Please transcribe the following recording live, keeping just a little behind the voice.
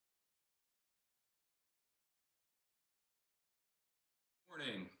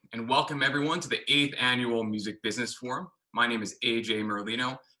Morning, and welcome everyone to the 8th Annual Music Business Forum. My name is AJ Merlino,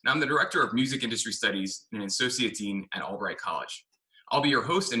 and I'm the Director of Music Industry Studies and an Associate Dean at Albright College. I'll be your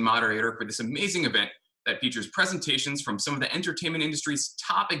host and moderator for this amazing event that features presentations from some of the entertainment industry's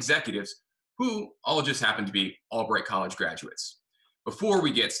top executives who all just happen to be Albright College graduates. Before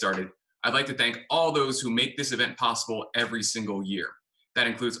we get started, I'd like to thank all those who make this event possible every single year. That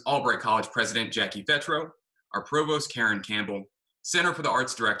includes Albright College President Jackie Vetro, our Provost Karen Campbell, Center for the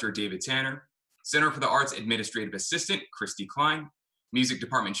Arts Director David Tanner, Center for the Arts Administrative Assistant Christy Klein, Music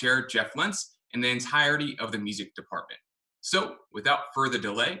Department Chair Jeff Lentz, and the entirety of the Music Department. So, without further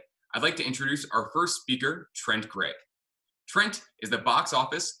delay, I'd like to introduce our first speaker, Trent Gray. Trent is the Box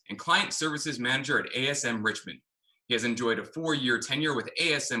Office and Client Services Manager at ASM Richmond. He has enjoyed a 4-year tenure with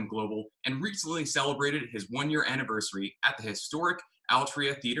ASM Global and recently celebrated his 1-year anniversary at the Historic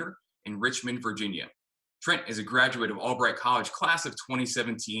Altria Theater in Richmond, Virginia. Trent is a graduate of Albright College class of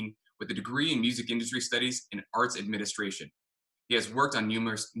 2017 with a degree in Music Industry Studies and Arts Administration. He has worked on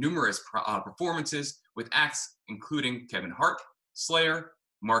numerous performances with acts including Kevin Hart, Slayer,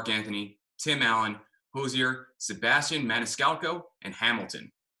 Marc Anthony, Tim Allen, Hozier, Sebastian Maniscalco, and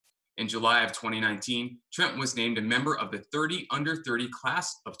Hamilton. In July of 2019, Trent was named a member of the 30 Under 30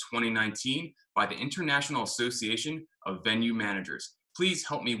 class of 2019 by the International Association of Venue Managers. Please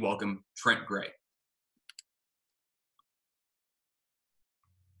help me welcome Trent Gray.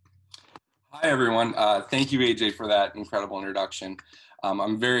 Hi, everyone. Thank you, AJ, for that incredible introduction.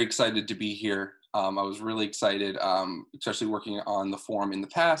 I'm very excited to be here. I was really excited, especially working on the forum in the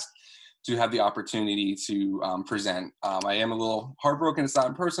past, to have the opportunity to present. I am a little heartbroken it's not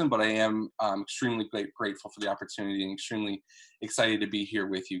in person, but I am extremely grateful for the opportunity and extremely excited to be here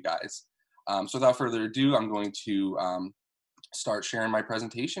with you guys. So without further ado, I'm going to start sharing my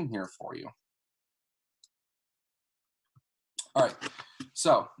presentation here for you. All right,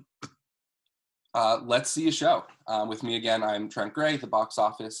 so let's see a show. With me again, I'm Trent Gray, the Box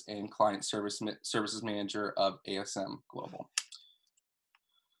Office and Client Services Manager of ASM Global.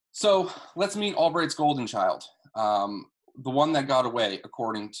 So let's meet Albright's golden child, the one that got away,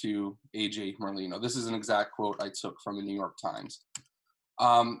 according to AJ Merlino. This is an exact quote I took from the New York Times.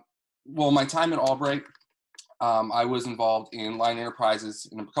 Well, my time at Albright, I was involved in line enterprises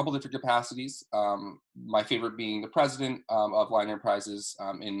in a couple different capacities. My favorite being the president of line enterprises.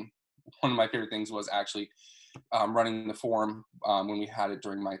 One of my favorite things was actually running the forum when we had it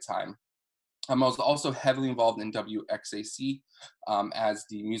during my time. I was also heavily involved in WXAC as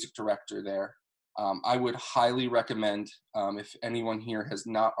the music director there. I would highly recommend, if anyone here has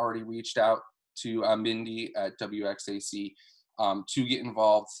not already reached out to Mindy at WXAC, to get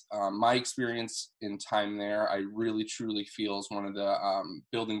involved. My experience in time there, I really truly feel is one of the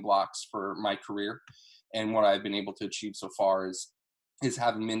building blocks for my career, and what I've been able to achieve so far is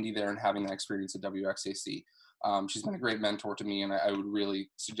having Mindy there and having that experience at WXAC. She's been a great mentor to me, and I would really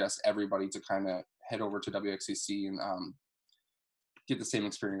suggest everybody to kind of head over to WXAC and get the same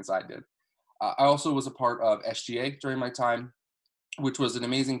experience I did. I also was a part of SGA during my time, which was an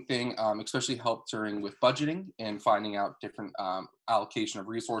amazing thing, especially helped during with budgeting and finding out different allocation of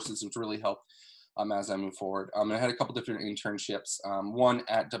resources, which really helped as I move forward. And I had a couple different internships, one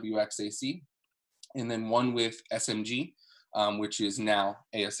at WXAC, and then one with SMG, which is now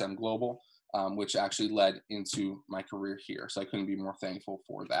ASM Global, which actually led into my career here. So I couldn't be more thankful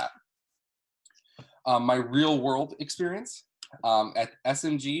for that. My real world experience at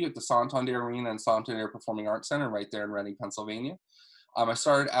SMG at the Santander Arena and Santander Performing Arts Center right there in Reading, Pennsylvania. I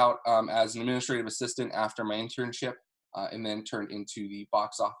started out as an administrative assistant after my internship and then turned into the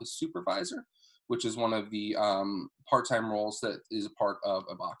box office supervisor, which is one of the part-time roles that is a part of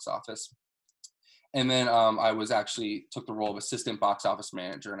a box office. And then I took the role of assistant box office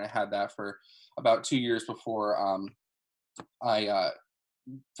manager, and I had that for about 2 years before I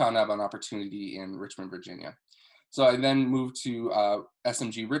found out about an opportunity in Richmond, Virginia. So I then moved to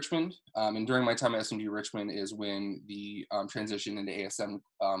SMG Richmond, and during my time at SMG Richmond is when the transition into ASM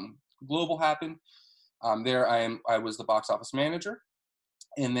Global happened. There I was the box office manager,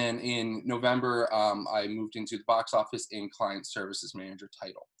 and then in November I moved into the box office and client services manager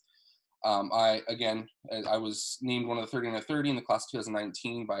title. I was named one of the 30 under 30 in the class of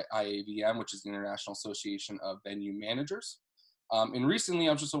 2019 by IAVM, which is the International Association of Venue Managers. And recently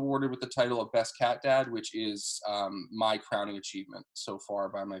I was just awarded with the title of Best Cat Dad, which is my crowning achievement so far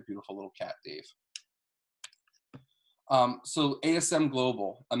by my beautiful little cat, Dave. So ASM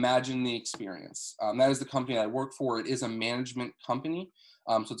Global, imagine the experience. That is the company I work for. It is a management company.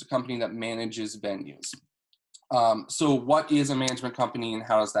 So it's a company that manages venues. So what is a management company and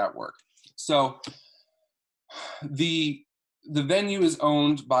how does that work? So the the venue is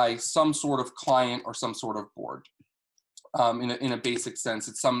owned by some sort of client or some sort of board. In a basic sense,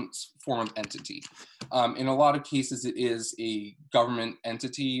 it's some form of entity. In a lot of cases, it is a government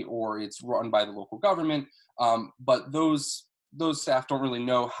entity or it's run by the local government, but those staff don't really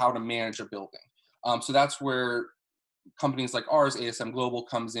know how to manage a building. So that's where companies like ours, ASM Global,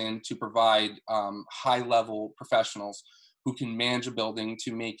 comes in to provide high-level professionals who can manage a building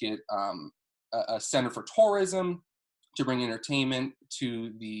to make it a center for tourism, to bring entertainment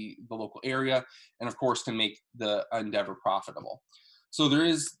to the local area, and of course to make the endeavor profitable. So there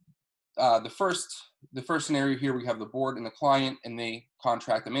is the first scenario here. We have the board and the client, and they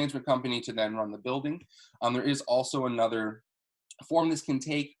contract the management company to then run the building. There is also another form this can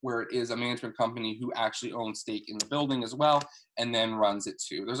take where it is a management company who actually owns stake in the building as well and then runs it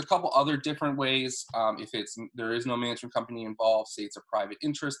too. There's a couple other different ways. If there is no management company involved, say it's a private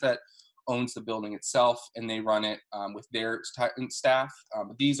interest that owns the building itself and they run it with their staff.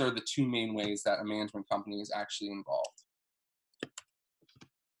 These are the two main ways that a management company is actually involved.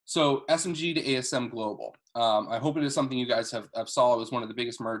 So SMG to ASM Global. I hope it is something you guys have saw. It was one of the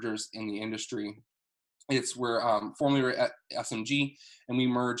biggest mergers in the industry. We're formerly we're at SMG, and we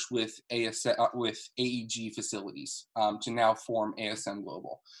merged with AEG facilities to now form ASM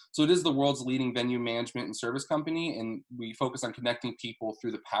Global. So it is the world's leading venue management and service company, and we focus on connecting people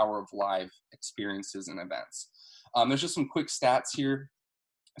through the power of live experiences and events. There's just some quick stats here.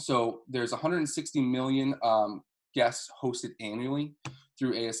 So there's 160 million guests hosted annually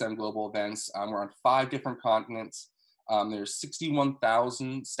through ASM Global events. We're on 5 different continents. There's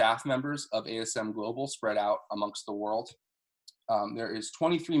 61,000 staff members of ASM Global spread out amongst the world. There is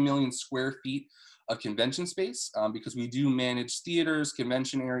 23 million square feet of convention space because we do manage theaters,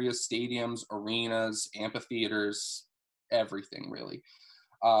 convention areas, stadiums, arenas, amphitheaters, everything really.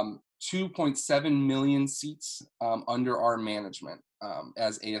 2.7 million seats under our management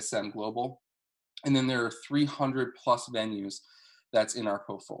as ASM Global. And then there are 300 plus venues that's in our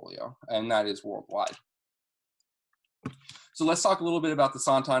portfolio, and that is worldwide. So let's talk a little bit about the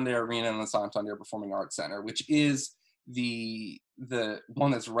Santander Arena and the Santander Performing Arts Center, which is the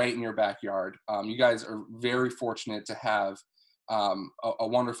one that's right in your backyard. You guys are very fortunate to have a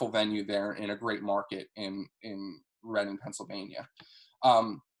wonderful venue there in a great market in Reading, Pennsylvania.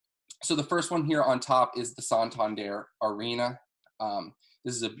 So the first one here on top is the Santander Arena.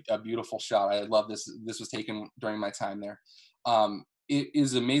 This is a beautiful shot. I love this. This was taken during my time there. It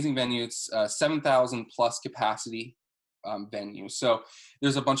is an amazing venue. It's 7,000 plus capacity venue. So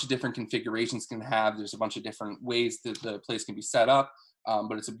there's a bunch of different configurations it can have. There's a bunch of different ways that the place can be set up,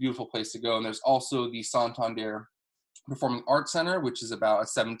 but it's a beautiful place to go. And there's also the Santander Performing Arts Center, which is about a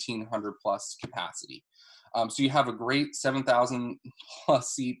 1,700 plus capacity. So you have a great 7,000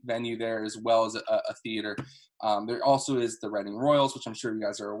 plus seat venue there, as well as a theater. There also is the Reading Royals, which I'm sure you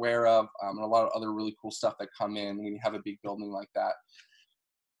guys are aware of, and a lot of other really cool stuff that come in when you have a big building like that.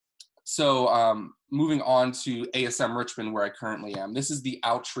 So moving on to ASM Richmond, where I currently am. This is the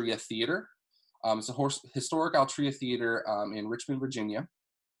Altria Theater. It's a Historic Altria Theater in Richmond, Virginia.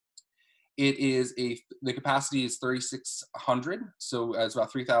 It is the capacity is 3,600, so it's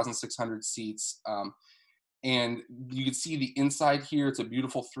about 3,600 seats. And you can see the inside here. It's a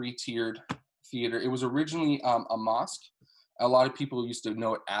beautiful 3-tiered theater. It was originally a mosque. A lot of people used to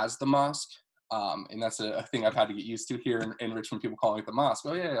know it as the mosque. And that's a thing I've had to get used to here in Richmond, people calling it the mosque.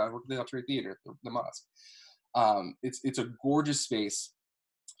 Oh yeah, I work at the Altria Theater, the mosque. It's a gorgeous space.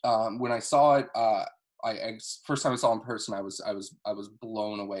 When I saw it, first time I saw it in person, I was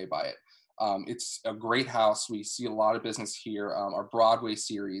blown away by it. It's a great house. We see a lot of business here. Our Broadway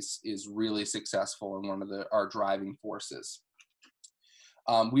series is really successful and one of our driving forces.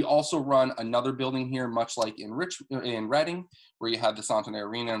 We also run another building here, much like in Reading, where you have the Santander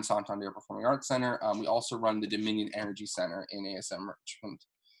Arena and Santander Performing Arts Center. We also run the Dominion Energy Center in ASM Richmond.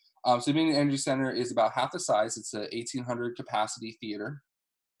 So Dominion Energy Center is about half the size. It's a 1,800 capacity theater,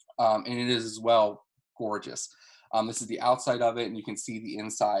 and it is as well gorgeous. This is the outside of it, and you can see the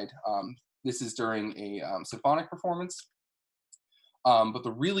inside. This is during a symphonic performance. But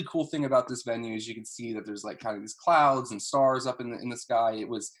the really cool thing about this venue is you can see that there's like kind of these clouds and stars up in the sky.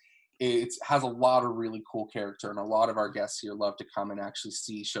 It has a lot of really cool character, and a lot of our guests here love to come and actually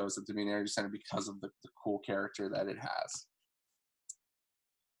see shows at the Dominion Energy Center because of the cool character that it has.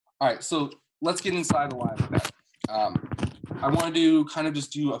 All right, so let's get inside the live event. I wanted to kind of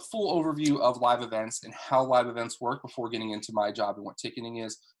just do a full overview of live events and how live events work before getting into my job and what ticketing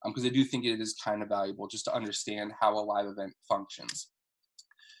is, because I do think it is kind of valuable just to understand how a live event functions.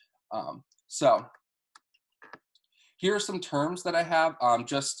 So Here are some terms that I have.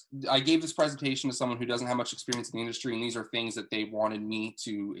 I gave this presentation to someone who doesn't have much experience in the industry, and these are things that they wanted me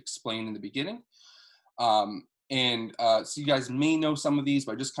to explain in the beginning. So you guys may know some of these,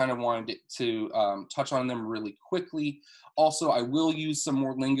 but I just kind of wanted to touch on them really quickly. Also, I will use some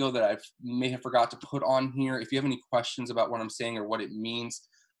more lingo that I may have forgot to put on here. If you have any questions about what I'm saying or what it means,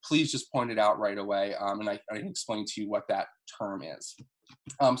 please just point it out right away, and I can explain to you what that term is.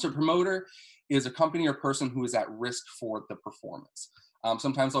 So promoter is a company or person who is at risk for the performance.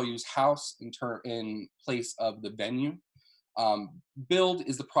 Sometimes I'll use house in place of the venue. Build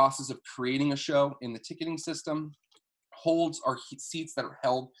is the process of creating a show in the ticketing system. Holds are seats that are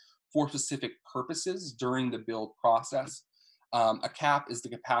held for specific purposes during the build process. A cap is the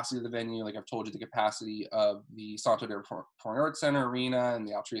capacity of the venue, like I've told you, the capacity of the Santander Performing Arts Center Arena and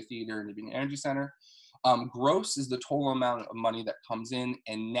the Altria Theater and the Virginia Energy Center. Gross is the total amount of money that comes in,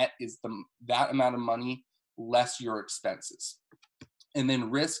 and net is that amount of money less your expenses. And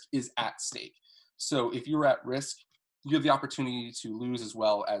then risk is at stake. So if you're at risk, you have the opportunity to lose as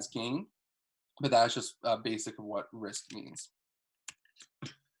well as gain, but that's just basic of what risk means.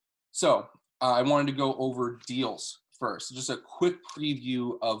 So I wanted to go over deals first, just a quick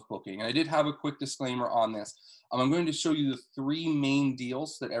preview of booking. And I did have a quick disclaimer on this. I'm going to show you the 3 main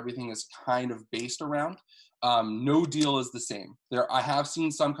deals that everything is kind of based around. No deal is the same. I have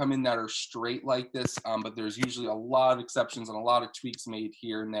seen some come in that are straight like this, but there's usually a lot of exceptions and a lot of tweaks made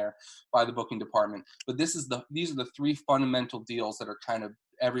here and there by the booking department. But these are the 3 fundamental deals that are kind of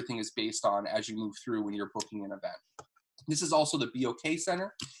everything is based on as you move through when you're booking an event. This is also the BOK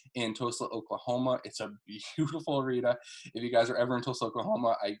Center in Tulsa, Oklahoma. It's a beautiful arena. If you guys are ever in Tulsa,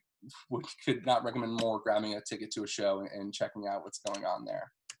 Oklahoma, I could not recommend more grabbing a ticket to a show and checking out what's going on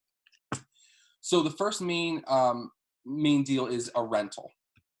there. So the first main deal is a rental.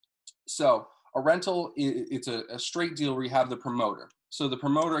 So a rental, it's a straight deal where you have the promoter. So the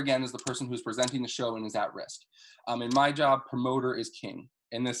promoter, again, is the person who's presenting the show and is at risk. In my job, promoter is king,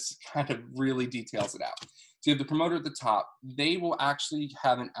 and this kind of really details it out. So you have the promoter at the top. They will actually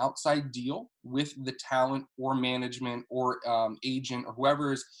have an outside deal with the talent or management or agent or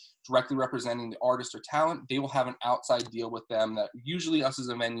whoever is directly representing the artist or talent. They will have an outside deal with them that usually us as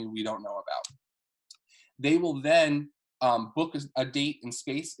a venue, we don't know about. They will then book a date and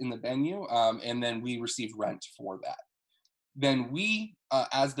space in the venue, and then we receive rent for that. Then we,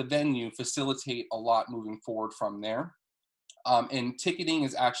 as the venue, facilitate a lot moving forward from there. And ticketing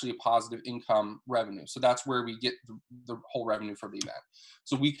is actually a positive income revenue. So that's where we get the whole revenue for the event.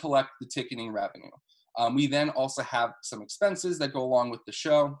 So we collect the ticketing revenue. We then also have some expenses that go along with the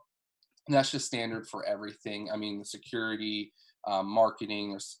show. And that's just standard for everything. I mean, the security, marketing,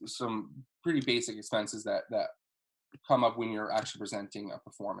 there's some pretty basic expenses that come up when you're actually presenting a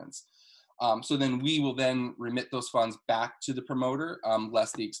performance. So then we will then remit those funds back to the promoter,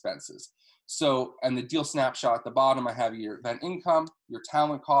 less the expenses. So, and the deal snapshot at the bottom, I have your event income, your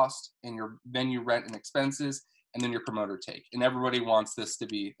talent cost, and your venue rent and expenses, and then your promoter take. And everybody wants this to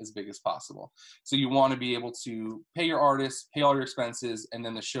be as big as possible. So you want to be able to pay your artists, pay all your expenses, and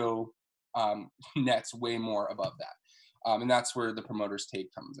then the show nets way more above that. And that's where the promoter's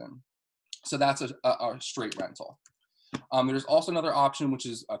take comes in. So that's a straight rental. There's also another option, which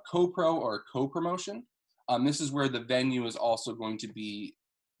is a co-pro or a co-promotion. This is where the venue is also going to be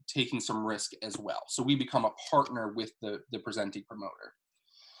taking some risk as well. So we become a partner with the presenting promoter.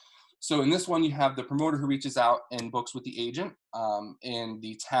 So in this one, you have the promoter who reaches out and books with the agent and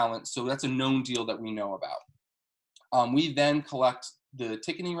the talent. So that's a known deal that we know about. We then collect the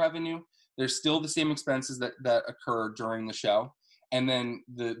ticketing revenue. There's still the same expenses that occur during the show. And then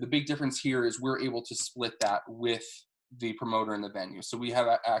the big difference here is we're able to split that with the promoter and the venue. So we have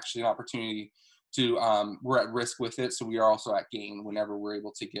actually an opportunity to, we're at risk with it. So we are also at gain whenever we're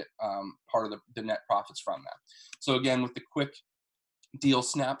able to get part of the net profits from that. So again, with the quick deal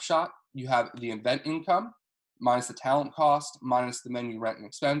snapshot, you have the event income minus the talent cost, minus the venue rent and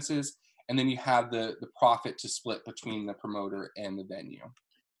expenses. And then you have the profit to split between the promoter and the venue.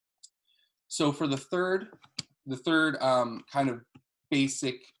 So for the third kind of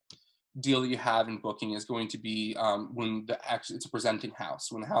basic deal that you have in booking is going to be when it's a presenting house,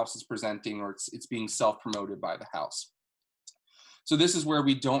 when the house is presenting or it's being self-promoted by the house. So this is where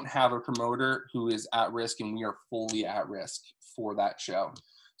we don't have a promoter who is at risk and we are fully at risk for that show.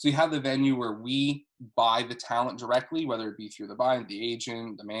 So you have the venue where we buy the talent directly, whether it be through the buyer, the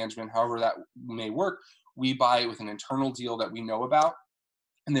agent, the management, however that may work. We buy it with an internal deal that we know about.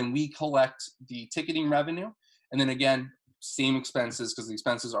 And then we collect the ticketing revenue. And then again, same expenses, because the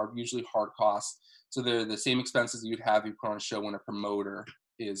expenses are usually hard costs. So they're the same expenses that you'd have if you put on a show when a promoter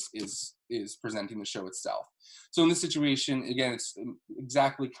is is presenting the show itself. So in this situation, again, it's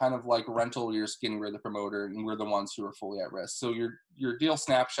exactly kind of like rental. You're just getting rid of the promoter, and we're the ones who are fully at risk. So your deal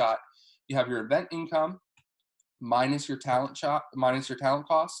snapshot, you have your event income minus your talent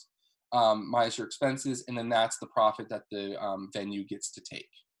cost, minus your expenses, and then that's the profit that the venue gets to take.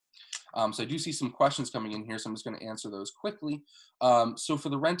 So I do see some questions coming in here, so I'm just going to answer those quickly. So for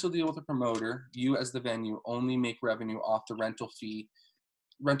the rental deal with the promoter, you as the venue only make revenue off the rental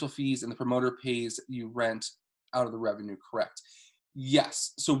fees, and the promoter pays you rent out of the revenue, correct?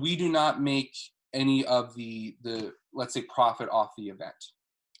 Yes. So we do not make any of the let's say profit off the event,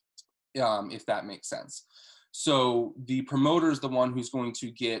 if that makes sense. So the promoter is the one who's going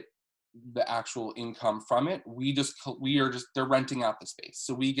to get the actual income from it. They're renting out the space.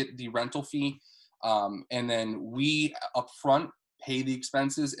 So we get the rental fee, and then we upfront pay the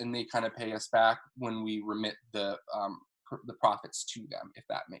expenses, and they kind of pay us back when we remit the profits to them, if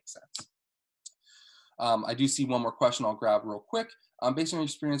that makes sense. I do see one more question I'll grab real quick. Based on your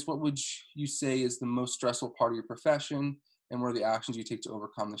experience, what would you say is the most stressful part of your profession, and what are the actions you take to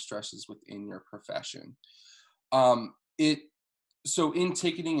overcome the stresses within your profession? So in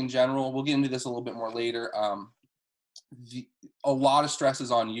ticketing in general, we'll get into this a little bit more later. A lot of stress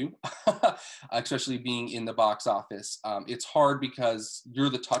is on you, especially being in the box office. It's hard because you're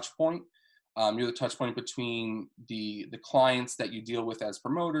the touch point. You're the touch point between the clients that you deal with as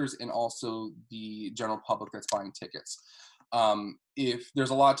promoters and also the general public that's buying tickets. If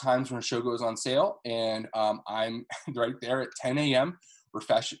there's a lot of times when a show goes on sale and I'm right there at 10 a.m.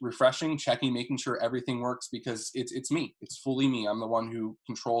 refreshing, checking, making sure everything works, because it's me. It's fully me. I'm the one who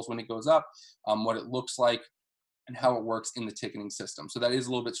controls when it goes up, what it looks like, and how it works in the ticketing system. So that is a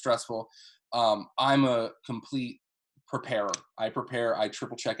little bit stressful. I'm a complete preparer. I prepare, I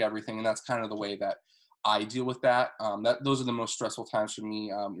triple check everything, and that's kind of the way that I deal with that. Those are the most stressful times for me,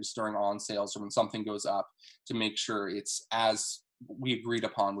 is during on sales or when something goes up, to make sure it's as we agreed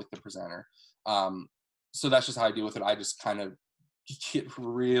upon with the presenter. So that's just how I deal with it. I just kind of get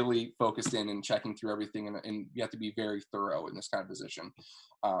really focused in and checking through everything, and you have to be very thorough in this kind of position.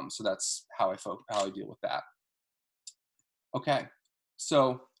 So that's how I deal with that. Okay,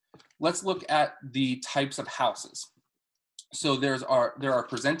 so let's look at the types of houses. So there are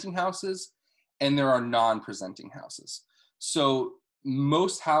presenting houses and there are non-presenting houses. So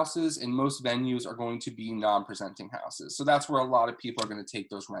most houses and most venues are going to be non-presenting houses. So that's where a lot of people are going to take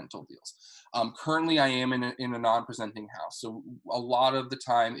those rental deals. Currently, I am in a non-presenting house. So a lot of the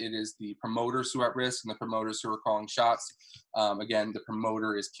time it is the promoters who are at risk and the promoters who are calling shots. Again, the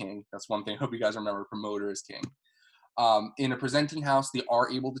promoter is king. That's one thing I hope you guys remember, promoter is king. In a presenting house, they are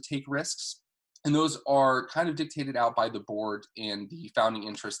able to take risks. And those are kind of dictated out by the board and the founding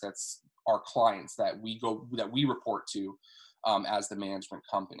interest that's our clients that we report to as the management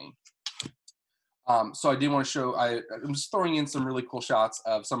company. So I did want to show, I'm just throwing in some really cool shots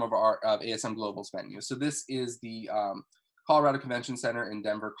of some of our ASM Global's venues. So this is the Colorado Convention Center in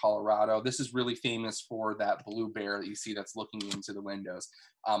Denver, Colorado. This is really famous for that blue bear that you see that's looking into the windows.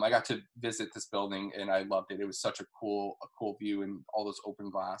 I got to visit this building and I loved it. It was such a cool view and all those open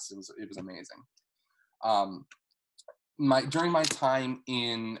glass. It was amazing. During my time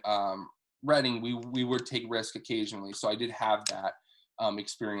in Reading, we would take risk occasionally, so I did have that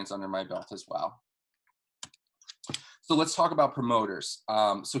experience under my belt as well. So let's talk about promoters.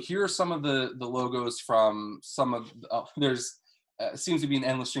 So here are some of the logos from some of there's seems to be an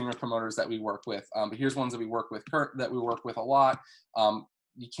endless string of promoters that we work with. But here's ones that we work with a lot.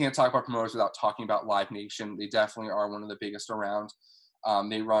 You can't talk about promoters without talking about Live Nation. They definitely are one of the biggest around.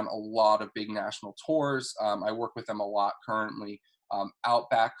 They run a lot of big national tours. I work with them a lot currently.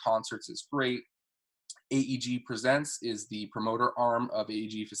 Outback Concerts is great. AEG Presents is the promoter arm of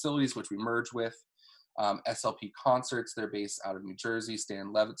AEG Facilities, which we merge with. SLP Concerts, they're based out of New Jersey.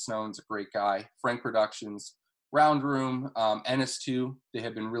 Stan Levittsnone's a great guy. Frank Productions, Round Room, NS2, they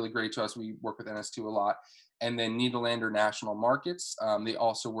have been really great to us. We work with NS2 a lot. And then Nederlander National Markets. They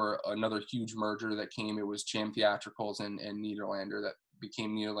also were another huge merger that came. It was Jam Theatricals and Nederlander that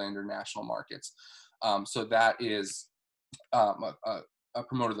became Nederlander National Markets. So that is a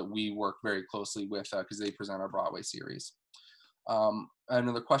promoter that we work very closely with because they present our Broadway series.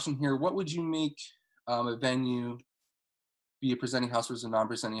 Another question here, what would you make a venue be a presenting house versus a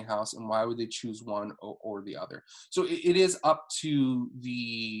non-presenting house, and why would they choose one or the other? So it is up to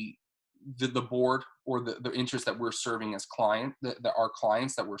the board or the interest that we're serving as our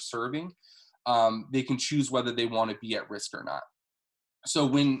clients that we're serving. They can choose whether they want to be at risk or not. So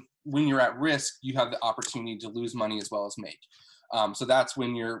when you're at risk, you have the opportunity to lose money as well as make. So that's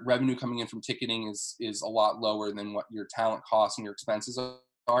when your revenue coming in from ticketing is a lot lower than what your talent costs and your expenses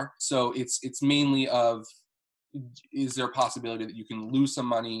are. So it's mainly of, is there a possibility that you can lose some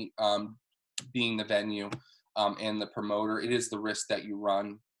money being the venue and the promoter? It is the risk that you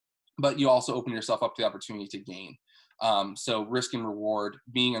run, but you also open yourself up to the opportunity to gain. So risk and reward.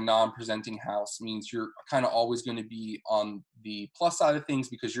 Being a non-presenting house means you're kind of always going to be on the plus side of things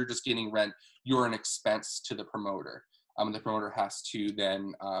because you're just getting rent. You're an expense to the promoter. The promoter has to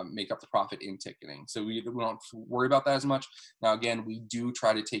then make up the profit in ticketing. So we don't worry about that as much. Now, again, we do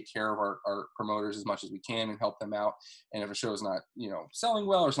try to take care of our promoters as much as we can and help them out. And if a show is not, selling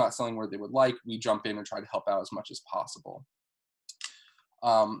well or it's not selling where they would like, we jump in and try to help out as much as possible.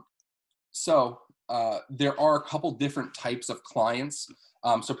 There are a couple different types of clients.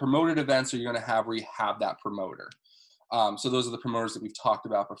 So promoted events are you're going to have where you have that promoter. So those are the promoters that we've talked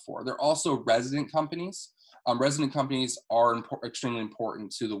about before. There are also resident companies. Resident companies are extremely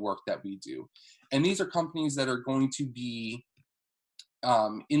important to the work that we do. And these are companies that are going to be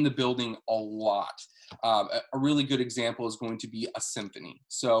in the building a lot. A really good example is going to be a symphony.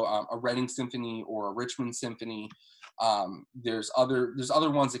 So a Reading Symphony or a Richmond Symphony. There's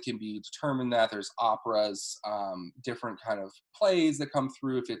other ones that can be determined that there's operas, different kind of plays that come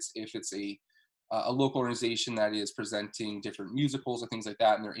through if it's a local organization that is presenting different musicals or things like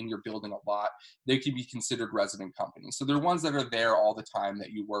that, and they're in your building a lot, they can be considered resident companies. So they're ones that are there all the time that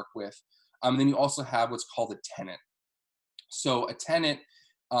you work with. Then you also have what's called a tenant. So a tenant,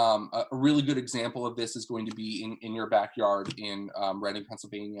 a really good example of this is going to be in your backyard in Reading,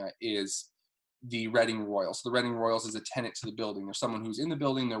 Pennsylvania, is the Reading Royals. So the Reading Royals is a tenant to the building. There's someone who's in the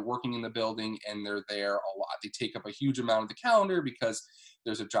building, they're working in the building, and they're there a lot. They take up a huge amount of the calendar because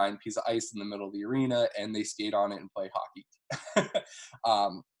there's a giant piece of ice in the middle of the arena, and they skate on it and play hockey.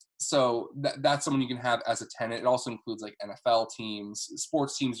 So that's someone you can have as a tenant. It also includes like NFL teams.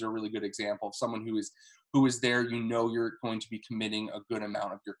 Sports teams are a really good example of someone who is there, you're going to be committing a good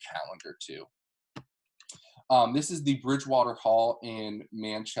amount of your calendar to. This is the Bridgewater Hall in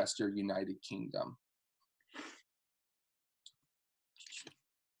Manchester, United Kingdom.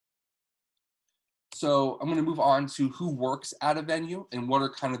 So I'm going to move on to who works at a venue and what are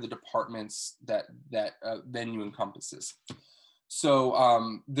kind of the departments that venue encompasses.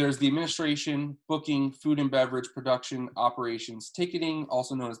 So there's the administration, booking, food and beverage, production, operations, ticketing,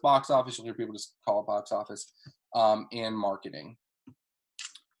 also known as box office. You'll hear people just call it box office, and marketing.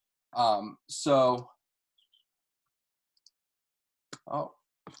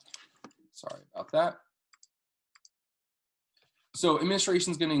 Sorry about that. So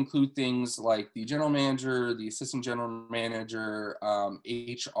administration is going to include things like the general manager, the assistant general manager,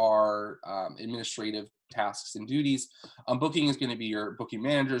 HR, administrative tasks and duties. Booking is going to be your booking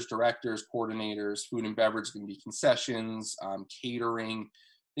managers, directors, coordinators. Food and beverage is going to be concessions, catering,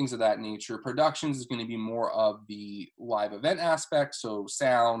 things of that nature. Productions is going to be more of the live event aspect, so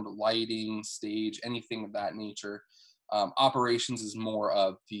sound, lighting, stage, anything of that nature. Operations is more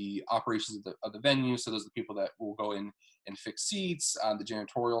of the operations of the venue, so those are the people that will go in and fix seats, the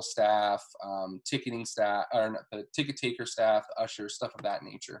janitorial staff, ticketing staff, or the ticket taker staff, ushers, stuff of that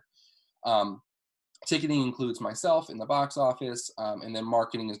nature. Ticketing includes myself in the box office, and then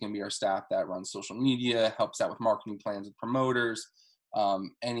marketing is going to be our staff that runs social media, helps out with marketing plans and promoters,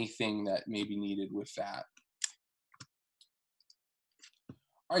 anything that may be needed with that.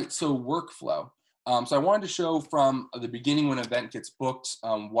 All right, so workflow. So I wanted to show from the beginning when an event gets booked,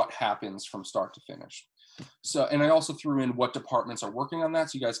 what happens from start to finish. So, and I also threw in what departments are working on that,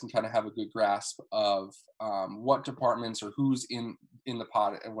 so you guys can kind of have a good grasp of what departments or who's in the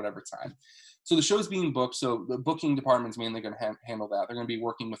pot at whatever time. So the show's being booked, so the booking department is mainly going to handle that. They're going to be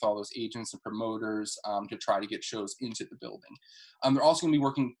working with all those agents and promoters to try to get shows into the building. They're also going to be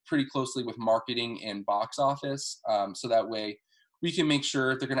working pretty closely with marketing and box office, so that way we can make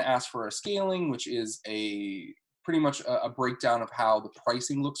sure they're going to ask for a scaling, which is pretty much a breakdown of how the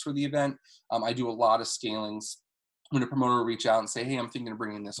pricing looks for the event. I do a lot of scalings when a promoter will reach out and say, hey, I'm thinking of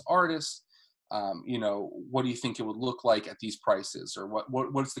bringing in this artist. What do you think it would look like at these prices, or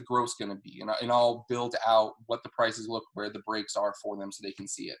what's the gross going to be? And I'll build out what the prices look, where the breaks are for them so they can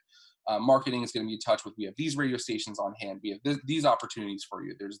see it. Marketing is going to be in touch with, we have these radio stations on hand, we have these opportunities for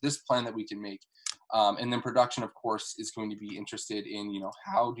you, there's this plan that we can make. And then production, of course, is going to be interested in,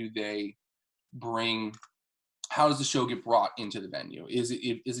 how does the show get brought into the venue? Is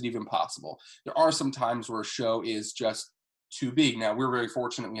it even possible? There are some times where a show is just too big. Now, we're very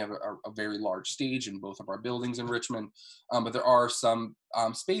fortunate. We have a very large stage in both of our buildings in Richmond, but there are some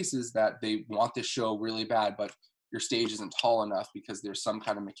spaces that they want this show really bad, but your stage isn't tall enough because there's some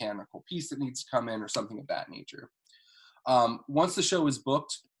kind of mechanical piece that needs to come in or something of that nature. Once the show is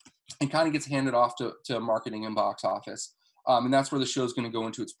booked, it kind of gets handed off to marketing and box office. And that's where the show is going to go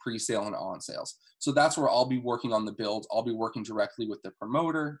into its pre-sale and on sales. So that's where I'll be working on the build. I'll be working directly with the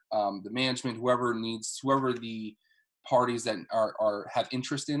promoter, the management, whoever the parties that have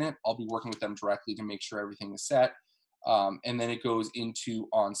interest in it. I'll be working with them directly to make sure everything is set. And then it goes into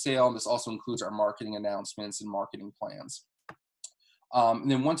on sale. This also includes our marketing announcements and marketing plans.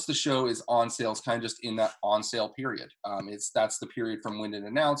 And then once the show is on sale, it's kind of just in that on sale period. That's the period from when it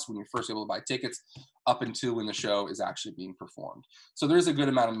announced, when you're first able to buy tickets, up until when the show is actually being performed. So there's a good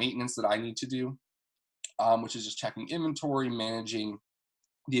amount of maintenance that I need to do, which is just checking inventory, managing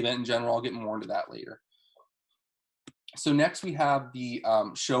the event in general. I'll get more into that later. So next we have the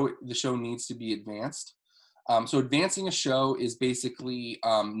show. The show needs to be advanced. So advancing a show is basically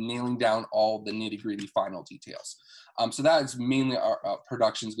nailing down all the nitty-gritty final details. So that is mainly our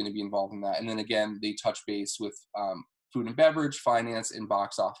production is going to be involved in that. And then again, they touch base with food and beverage, finance, and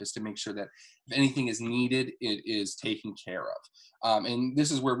box office to make sure that if anything is needed, it is taken care of. And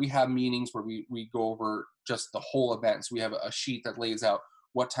this is where we have meetings where we go over just the whole event. So we have a sheet that lays out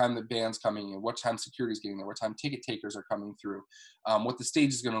what time the band's coming in, what time security is getting there, what time ticket takers are coming through, what the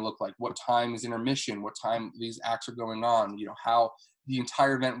stage is going to look like, what time is intermission, what time these acts are going on, how the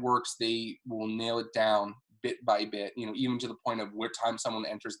entire event works. They will nail it down bit by bit, even to the point of what time someone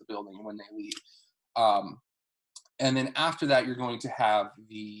enters the building and when they leave. And then after that, you're going to have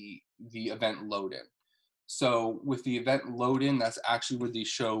the event load in. So with the event load in, that's actually where the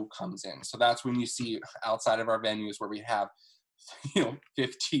show comes in. So that's when you see outside of our venues where we have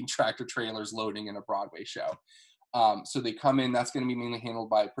 15 tractor trailers loading in a Broadway show. So they come in. That's going to be mainly handled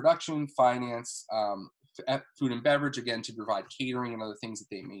by production, finance, food and beverage, again, to provide catering and other things that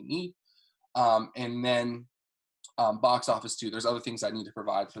they may need. And then box office too. There's other things I need to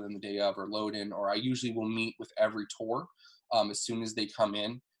provide for them the day of or load in, or I usually will meet with every tour as soon as they come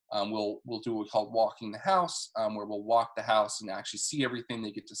in. We'll do what we call walking the house, where we'll walk the house and actually see everything.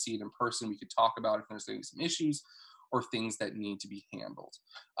 They get to see it in person. We could talk about if there's some issues or things that need to be handled.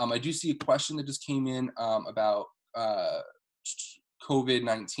 I do see a question that just came in about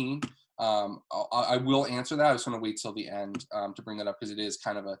COVID-19. I will answer that. I just want to wait till the end to bring that up because it is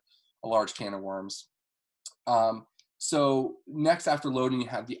kind of a large can of worms. So next, after loading, you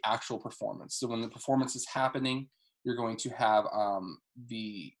have the actual performance. So when the performance is happening, you're going to have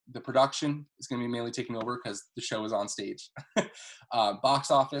the production is going to be mainly taken over because the show is on stage. Box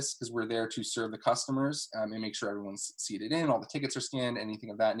office, because we're there to serve the customers and make sure everyone's seated in, all the tickets are scanned,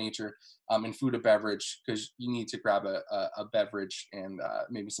 anything of that nature. And food and beverage, because you need to grab a beverage and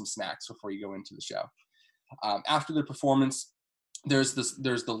maybe some snacks before you go into the show. After the performance, there's the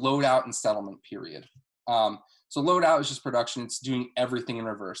loadout and settlement period. So loadout is just production. It's doing everything in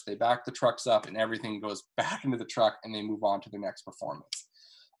reverse. They back the trucks up and everything goes back into the truck and they move on to the next performance.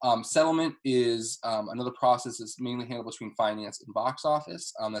 Settlement is another process that's mainly handled between finance and box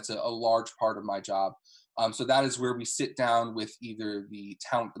office. That's a large part of my job. So that is where we sit down with either the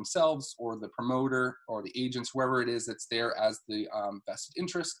talent themselves or the promoter or the agents, whoever it is that's there as the vested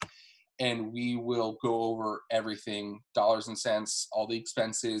interest. And we will go over everything, dollars and cents, all the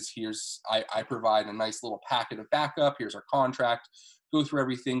expenses. I provide a nice little packet of backup. Here's our contract. Go through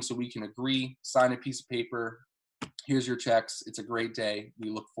everything so we can agree, sign a piece of paper. Here's your checks. It's a great day. We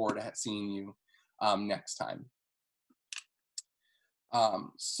look forward to seeing you next time.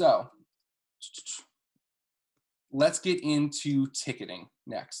 So let's get into ticketing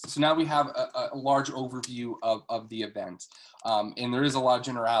next. So now we have a large overview of the event. And there is a lot of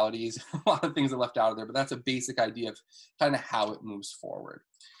generalities, a lot of things are left out of there, but that's a basic idea of kind of how it moves forward.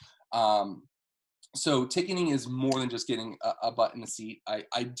 So ticketing is more than just getting a butt in the seat.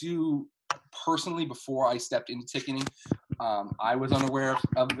 I do personally, before I stepped into ticketing, I was unaware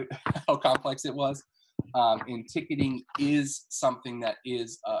of how complex it was. And ticketing is something that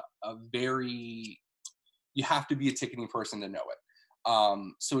is a very, you have to be a ticketing person to know it.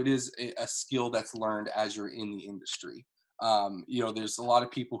 So it is a skill that's learned as you're in the industry. There's a lot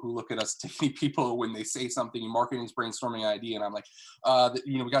of people who look at us ticketing people when they say something, marketing's brainstorming an idea, and I'm like,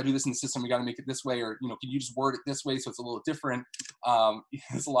 we got to do this in the system. We got to make it this way, or, can you just word it this way so it's a little different?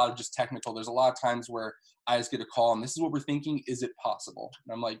 There's a lot of just technical. There's a lot of times where I just get a call and this is what we're thinking. Is it possible?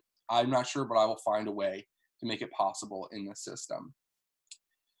 And I'm like, I'm not sure, but I will find a way to make it possible in the system.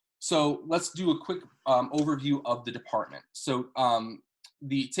 So let's do a quick overview of the department. So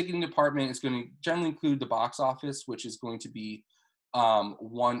the ticketing department is going to generally include the box office, which is going to be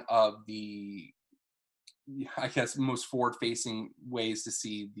one of the, I guess, most forward-facing ways to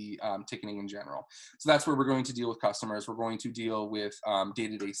see the ticketing in general. So that's where we're going to deal with customers. We're going to deal with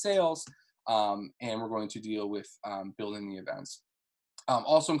day-to-day sales, and we're going to deal with building the events.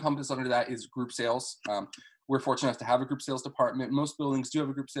 Also encompassed under that is group sales, We're fortunate enough to have a group sales department. Most buildings do have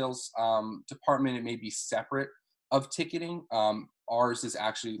a group sales department. It may be separate of ticketing. Ours is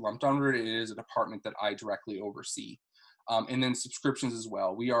actually lumped under it. It is a department that I directly oversee. And then subscriptions as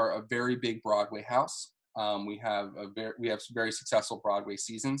well. We are a very big Broadway house. We have very successful Broadway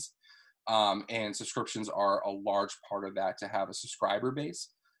seasons, and subscriptions are a large part of that to have a subscriber base.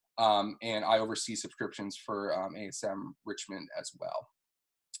 And I oversee subscriptions for ASM Richmond as well.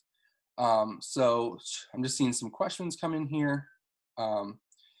 So I'm just seeing some questions come in here.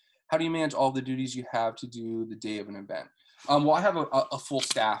 How do you manage all the duties you have to do the day of an event? Well, I have a full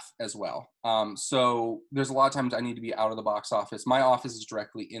staff as well. So there's a lot of times I need to be out of the box office. My office is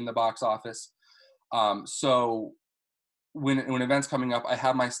directly in the box office. So when an event's coming up, I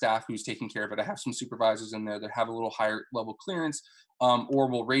have my staff who's taking care of it. I have some supervisors in there that have a little higher level clearance, or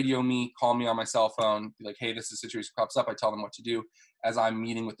will radio me, call me on my cell phone, be like, hey, this is a situation pops up. I tell them what to do as I'm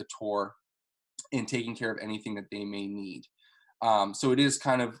meeting with the tour and taking care of anything that they may need. So it is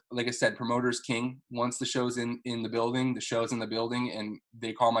kind of, like I said, promoter's king. Once the show's in the building, the show's in the building, and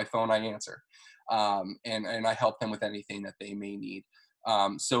they call my phone, I answer. And I help them with anything that they may need.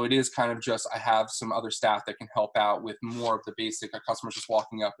 So it is kind of just, I have some other staff that can help out with more of the basic, a customer's just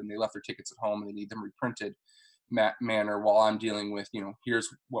walking up and they left their tickets at home and they need them reprinted manner, while I'm dealing with, here's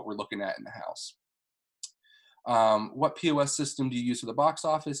what we're looking at in the house. What POS system do you use for the box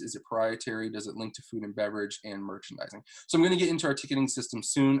office? Is it proprietary? Does it link to food and beverage and merchandising? So I'm going to get into our ticketing system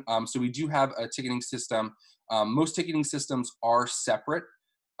soon. So we do have a ticketing system. Most ticketing systems are separate.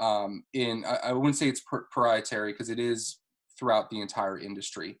 I wouldn't say it's proprietary because it is throughout the entire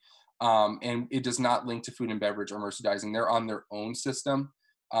industry. And it does not link to food and beverage or merchandising. They're on their own system.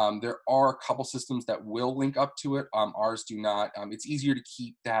 There are a couple systems that will link up to it. Ours do not. It's easier to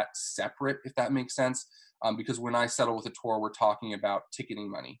keep that separate, if that makes sense. Because when I settle with a tour, we're talking about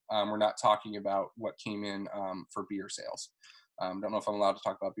ticketing money. We're not talking about what came in for beer sales. Don't know if I'm allowed to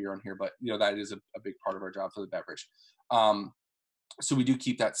talk about beer on here, but that is a big part of our job for the beverage. So we do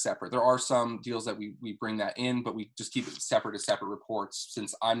keep that separate. There are some deals that we bring that in, but we just keep it separate as separate reports.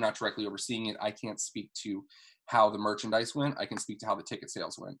 Since I'm not directly overseeing it, I can't speak to how the merchandise went. I can speak to how the ticket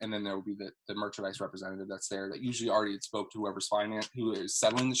sales went. And then there will be the merchandise representative that's there that usually already spoke to whoever's who is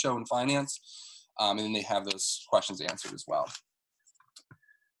settling the show in finance. And then they have those questions answered as well.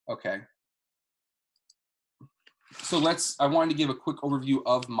 Okay. So I wanted to give a quick overview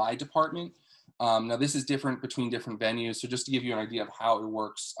of my department. Now this is different between different venues. So just to give you an idea of how it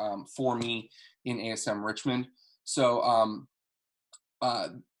works for me in ASM Richmond. So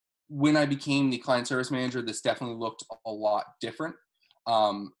when I became the client service manager, this definitely looked a lot different.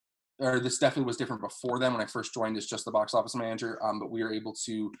 Or this definitely was different before then when I first joined as just the box office manager. But we were able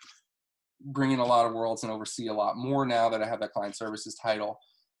to bring in a lot of worlds and oversee a lot more now that I have that client services title.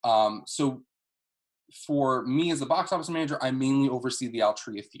 So for me as the box office manager, I mainly oversee the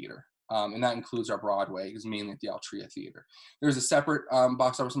Altria Theater. And that includes our Broadway, is mainly at the Altria Theater. There's a separate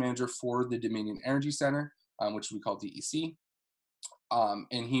box office manager for the Dominion Energy Center, which we call DEC.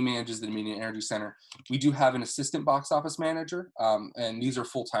 And he manages the Dominion Energy Center. We do have an assistant box office manager, and these are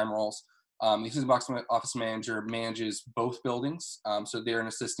full-time roles. The assistant box office manager manages both buildings. So they're an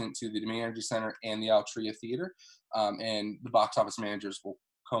assistant to the Dominion Energy Center and the Altria Theater. And the box office managers will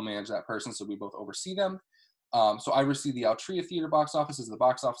co-manage that person, so we both oversee them. So I oversee the Altria Theater box office as the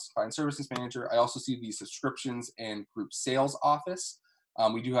box office client services manager. I also see the subscriptions and group sales office.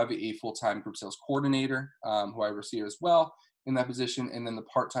 We do have a full-time group sales coordinator who I oversee as well in that position, and then the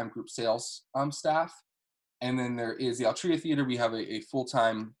part-time group sales staff. And then there is the Altria Theater. We have a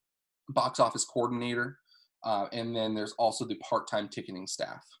full-time box office coordinator, and then there's also the part-time ticketing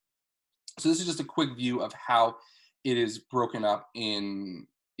staff. So this is just a quick view of how it is broken up in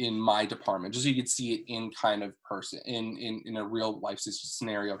my department, just so you can see it in kind of person, in a real life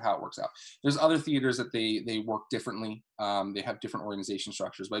scenario of how it works out. There's other theaters that they work differently. They have different organization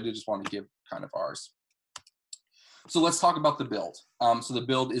structures, but I did just want to give kind of ours. So let's talk about the build. So the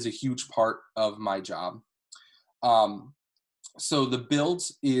build is a huge part of my job. So the build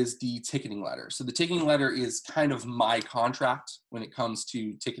is the ticketing letter. So the ticketing letter is kind of my contract when it comes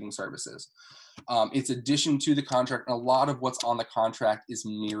to ticketing services. It's addition to the contract, and a lot of what's on the contract is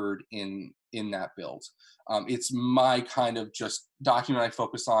mirrored in that build. It's my kind of just document I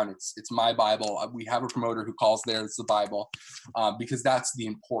focus on. It's my Bible. We have a promoter who calls theirs the Bible because that's the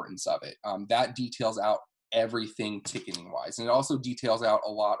importance of it. That details out everything ticketing wise, and it also details out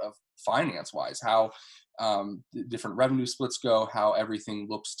a lot of finance wise, how the different revenue splits go, how everything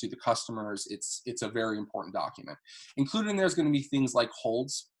looks to the customers. It's a very important document. Included in there is going to be things like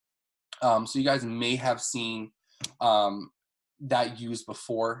holds. So you guys may have seen that used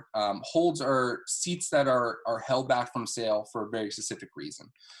before. Holds are seats that are held back from sale for a very specific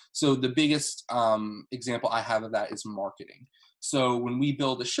reason. So the biggest example I have of that is marketing. So when we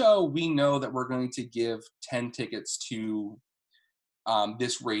build a show, we know that we're going to give 10 tickets to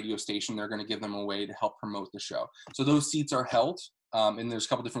this radio station. They're going to give them away to help promote the show. So those seats are held. And there's a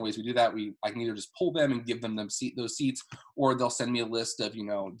couple different ways we do that. I can either just pull them and give them those seats, or they'll send me a list of,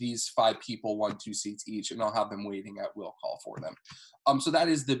 these 5 people, 1-2 seats each, and I'll have them waiting at will call for them. So that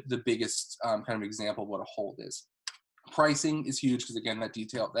is the biggest kind of example of what a hold is. Pricing is huge because, again,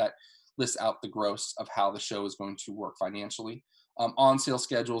 that lists out the gross of how the show is going to work financially. On sale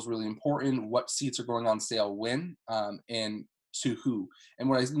schedule is really important. What seats are going on sale when, and to who. And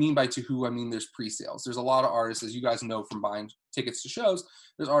what I mean by to who, I mean there's pre-sales. There's a lot of artists, as you guys know from buying tickets to shows,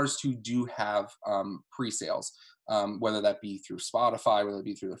 there's artists who do have pre-sales, whether that be through Spotify, whether it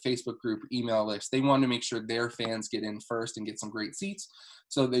be through their Facebook group, email list. They want to make sure their fans get in first and get some great seats.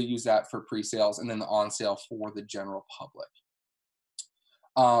 So they use that for pre-sales, and then the on sale for the general public.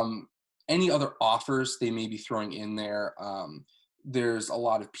 Any other offers they may be throwing in there. There's a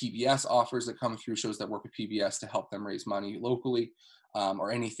lot of PBS offers that come through, shows that work with PBS to help them raise money locally,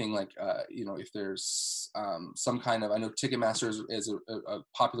 or anything like, if there's some kind of, I know Ticketmaster is a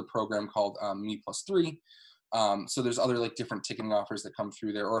popular program called Me+3. So there's other like different ticketing offers that come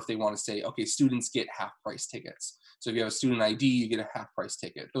through there, or if they want to say, okay, students get half price tickets. So if you have a student ID, you get a half price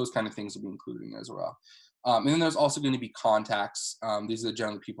ticket. Those kind of things will be included in there as well. And then there's also going to be contacts. These are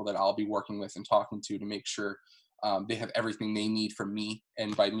generally people that I'll be working with and talking to make sure they have everything they need from me.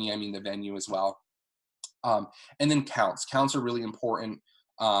 And by me, I mean the venue as well. And then counts. Counts are really important.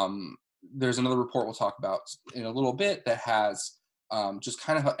 There's another report we'll talk about in a little bit that has just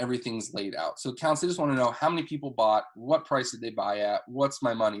kind of how everything's laid out. So counts, they just want to know how many people bought, what price did they buy at, what's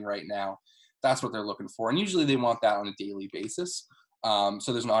my money right now. That's what they're looking for. And usually they want that on a daily basis. So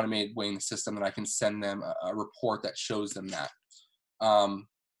there's an automated way in the system that I can send them a report that shows them that.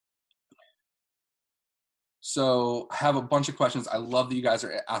 So I have a bunch of questions. I love that you guys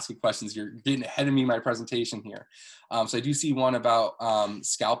are asking questions. You're getting ahead of me in my presentation here. So I do see one about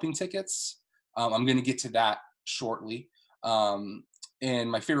scalping tickets. I'm going to get to that shortly. And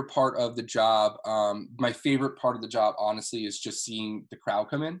my favorite part of the job, honestly, is just seeing the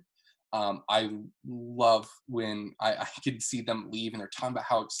crowd come in. I love when I could see them leave and they're talking about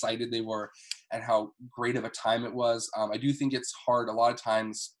how excited they were and how great of a time it was. I do think it's hard a lot of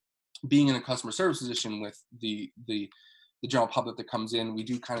times being in a customer service position with the general public that comes in. We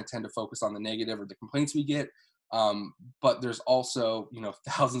do kind of tend to focus on the negative or the complaints we get. But there's also,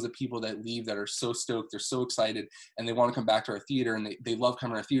 thousands of people that leave that are so stoked, they're so excited, and they want to come back to our theater, and they love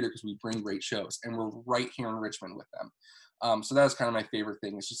coming to our theater because we bring great shows, and we're right here in Richmond with them. So that's kind of my favorite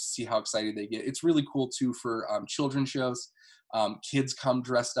thing, is just to see how excited they get. It's really cool too for children's shows. Kids come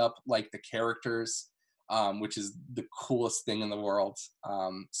dressed up like the characters, which is the coolest thing in the world.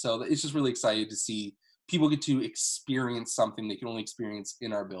 So it's just really excited to see people get to experience something they can only experience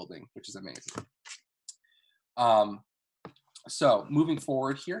in our building, which is amazing. So moving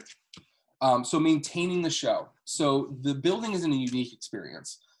forward here, so maintaining the show. So the building is in a unique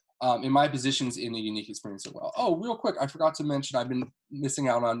experience. In my position's in a unique experience as well. Oh, real quick, I forgot to mention, I've been missing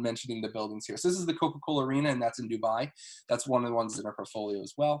out on mentioning the buildings here. So this is the Coca-Cola Arena, and that's in Dubai. That's one of the ones in our portfolio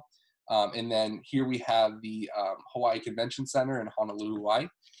as well. And then here we have the Hawaii Convention Center in Honolulu, Hawaii.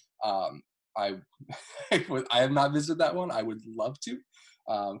 I have not visited that one. I would love to,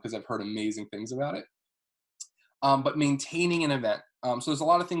 because I've heard amazing things about it. But maintaining an event. So there's a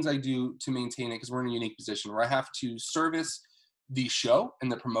lot of things I do to maintain it, because we're in a unique position where I have to service the show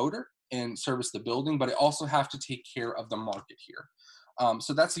and the promoter and service the building, but I also have to take care of the market here.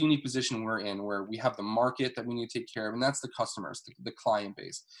 So that's the unique position we're in, where we have the market that we need to take care of, and that's the customers, the client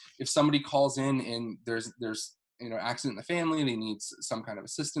base. If somebody calls in and there's accident in the family and they need some kind of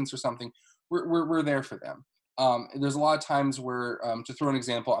assistance or something, we're there for them. There's a lot of times where, to throw an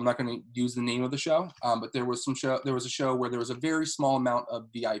example, I'm not going to use the name of the show, but there was a show where there was a very small amount of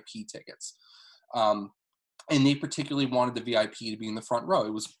VIP tickets. And they particularly wanted the VIP to be in the front row.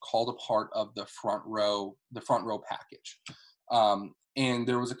 It was called a part of the front row package. And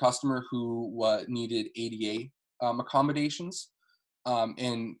there was a customer who needed ADA accommodations,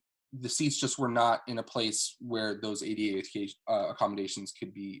 and the seats just were not in a place where those ADA accommodations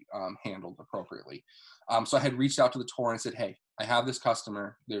could be handled appropriately. So I had reached out to the tour and said, hey, I have this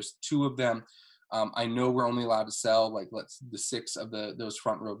customer. There's 2 of them. I know we're only allowed to sell the 6 of those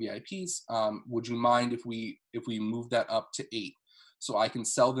front row VIPs. Would you mind if we move that up to 8, so I can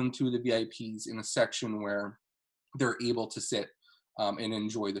sell them to the VIPs in a section where they're able to sit and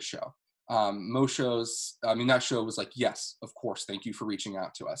enjoy the show? Most shows, I mean, that show was like, yes, of course, thank you for reaching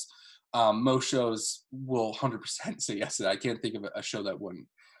out to us. Most shows will 100% say yes to that. I can't think of a show that wouldn't.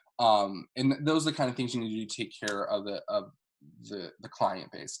 And those are the kind of things you need to do to take care of the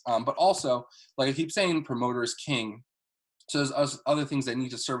client base. But also, like I keep saying, promoter is king. So there's other things that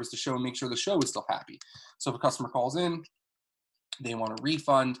need to service the show and make sure the show is still happy. So if a customer calls in, they want a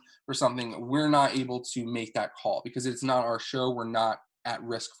refund for something, we're not able to make that call because it's not our show. We're not at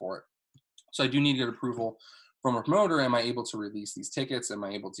risk for it. So I do need to get approval from a promoter. Am I able to release these tickets? Am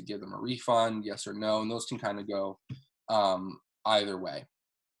I able to give them a refund? Yes or no? And those can kind of go either way.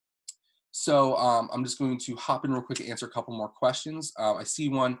 So I'm just going to hop in real quick to answer a couple more questions. I see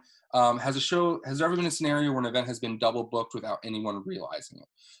one. Has there ever been a scenario where an event has been double booked without anyone realizing it?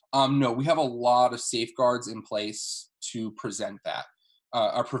 No, we have a lot of safeguards in place to prevent that.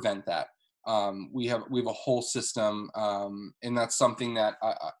 We have a whole system, and that's something that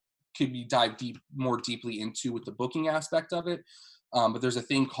could be dived more deeply into with the booking aspect of it. But there's a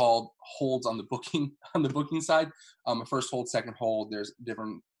thing called holds on the booking side. A first hold, second hold. There's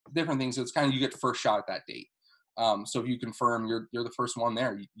different things. So it's kind of, you get first shot at that date. So if you confirm you're the first one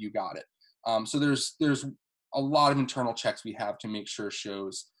there, you got it. So there's a lot of internal checks we have to make sure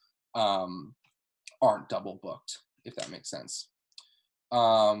shows aren't double booked, if that makes sense.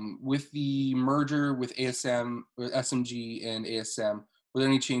 With the merger with SMG and ASM, were there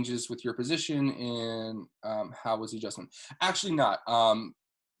any changes with your position, and how was the adjustment? Actually not.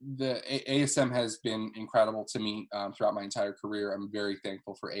 The ASM has been incredible to me throughout my entire career. I'm very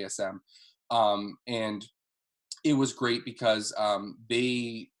thankful for ASM. And it was great because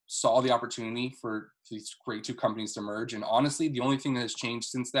they saw the opportunity for these great two companies to merge. And honestly, the only thing that has changed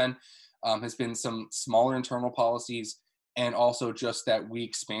since then has been some smaller internal policies, and also just that we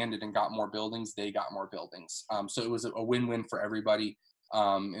expanded and got more buildings, they got more buildings. So it was a win-win for everybody.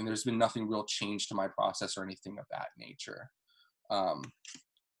 And there's been nothing real change to my process or anything of that nature.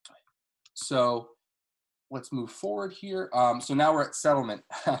 So let's move forward here. So now we're at settlement.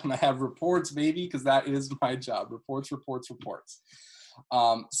 And I have reports, baby, because that is my job. Reports.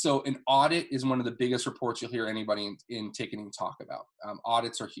 So an audit is one of the biggest reports you'll hear anybody in ticketing talk about.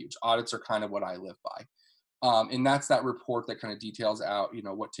 Audits are huge. Audits are kind of what I live by. And that's that report that kind of details out,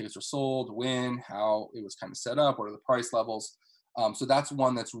 what tickets were sold, when, how it was kind of set up, what are the price levels. So that's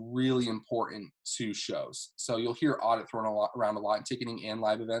one that's really important to shows. So you'll hear audit thrown around a lot in ticketing and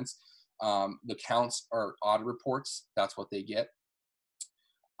live events. The counts are audit reports. That's what they get.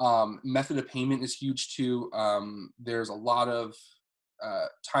 Method of payment is huge too. There's a lot of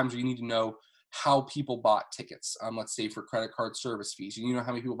times where you need to know how people bought tickets. Let's say for credit card service fees. You need to know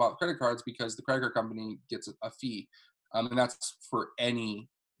how many people bought credit cards because the credit card company gets a fee. And that's for any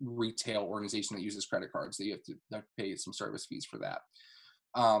retail organization that uses credit cards. That you have to pay some service fees for that.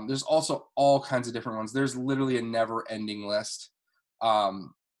 There's also all kinds of different ones. There's literally a never-ending list.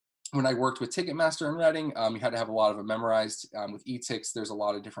 When I worked with Ticketmaster and Reading, you had to have a lot of them memorized. With e-tix, there's a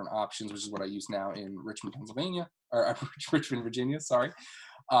lot of different options, which is what I use now in Richmond, Pennsylvania, or Richmond, Virginia, sorry.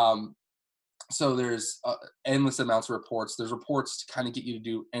 So there's endless amounts of reports. There's reports to kind of get you to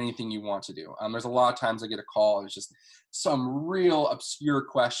do anything you want to do. There's a lot of times I get a call, and it's just some real obscure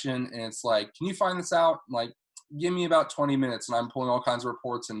question, and it's like, can you find this out? I'm like, give me about 20 minutes, and I'm pulling all kinds of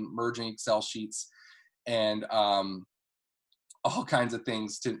reports and merging Excel sheets and all kinds of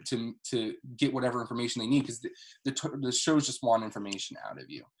things to get whatever information they need, because the shows just want information out of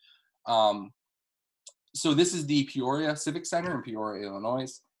you. So this is the Peoria Civic Center in Peoria,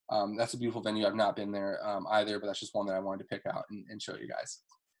 Illinois. That's a beautiful venue. I've not been there either, but that's just one that I wanted to pick out and show you guys.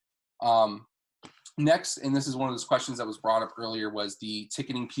 Next, and this is one of those questions that was brought up earlier, was the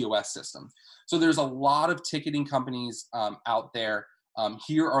ticketing POS system. So there's a lot of ticketing companies out there.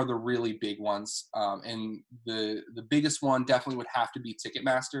 Here are the really big ones. And the biggest one definitely would have to be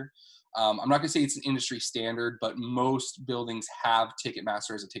Ticketmaster. I'm not going to say it's an industry standard, but most buildings have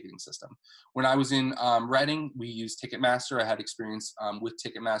Ticketmaster as a ticketing system. When I was in Reading, we used Ticketmaster. I had experience with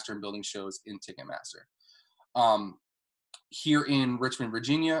Ticketmaster and building shows in Ticketmaster. Here in Richmond,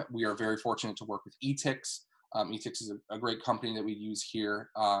 Virginia, we are very fortunate to work with eTix. eTix is a great company that we use here.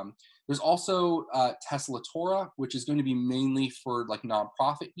 There's also Tesla Tora, which is going to be mainly for like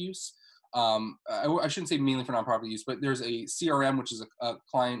nonprofit use. I shouldn't say mainly for nonprofit use, but there's a CRM, which is a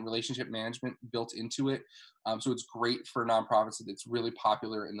client relationship management built into it. So it's great for nonprofits. It's really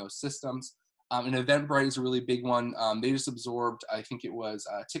popular in those systems. And Eventbrite is a really big one. They just absorbed, I think it was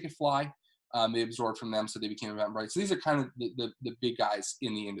Ticketfly. They absorbed from them, so they became Eventbrite. So these are kind of the big guys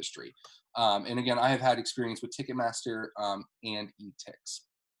in the industry. And again, I have had experience with Ticketmaster and eTix.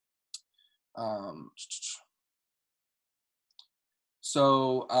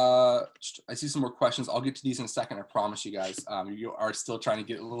 So I see some more questions. I'll get to these in a second. I promise you guys. You are still trying to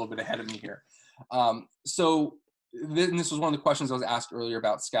get a little bit ahead of me here. This was one of the questions I was asked earlier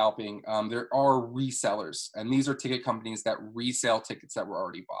about scalping. There are resellers, and these are ticket companies that resell tickets that were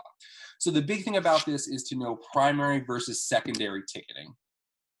already bought. So the big thing about this is to know primary versus secondary ticketing.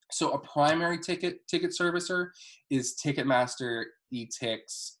 So a primary ticket servicer is Ticketmaster,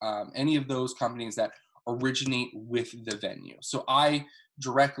 eTix, any of those companies that originate with the venue. So I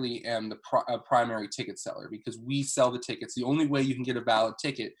directly am the primary ticket seller because we sell the tickets. The only way you can get a valid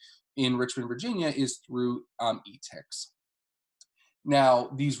ticket in Richmond, Virginia is through eTix. Now,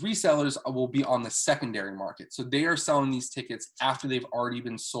 these resellers will be on the secondary market. So they are selling these tickets after they've already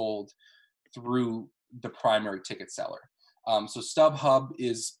been sold through the primary ticket seller. So StubHub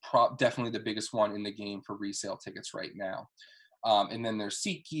is definitely the biggest one in the game for resale tickets right now. And then there's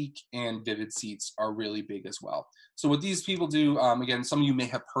SeatGeek and Vivid Seats are really big as well. So what these people do, again, some of you may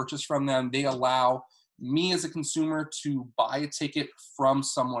have purchased from them, they allow me as a consumer to buy a ticket from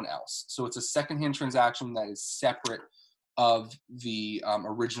someone else. So it's a secondhand transaction that is separate of the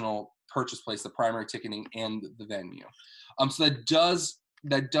original purchase place, the primary ticketing, and the venue. So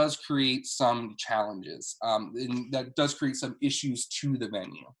that does create some challenges, and that does create some issues to the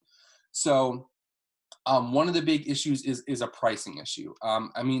venue. So one of the big issues is a pricing issue.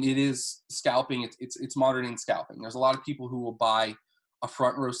 I mean, it is scalping. It's modern in scalping. There's a lot of people who will buy a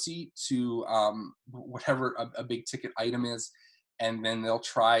front row seat to whatever a big ticket item is, and then they'll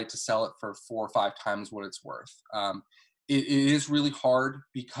try to sell it for 4 or 5 times what it's worth. It is really hard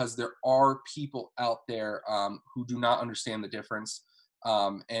because there are people out there who do not understand the difference,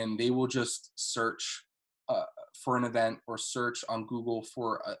 and they will just search for an event or search on Google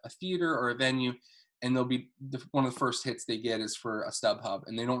for a theater or a venue, and they'll be one of the first hits they get is for a StubHub,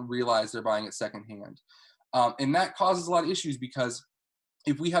 and they don't realize they're buying it secondhand. And that causes a lot of issues because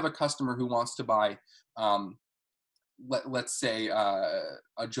if we have a customer who wants to buy, let's say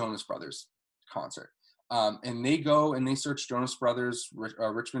a Jonas Brothers concert, and they go and they search Jonas Brothers,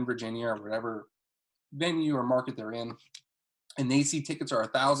 Richmond, Virginia, or whatever venue or market they're in, and they see tickets are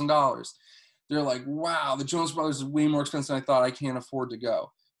 $1,000. They're like, wow, the Jonas Brothers is way more expensive than I thought. I can't afford to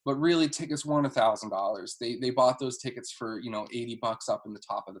go. But really, tickets weren't $1,000. They bought those tickets for, you know, $80 up in the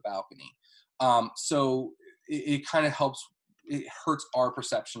top of the balcony. So it kind of helps. It hurts our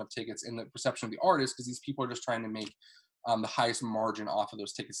perception of tickets and the perception of the artist because these people are just trying to make the highest margin off of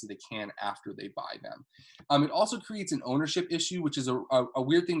those tickets that they can after they buy them. It also creates an ownership issue, which is a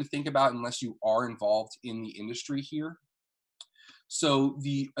weird thing to think about unless you are involved in the industry here. So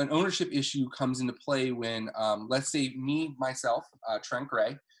an ownership issue comes into play when, let's say myself, Trent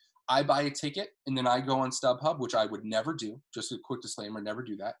Gray, I buy a ticket and then I go on StubHub, which I would never do, just a quick disclaimer, never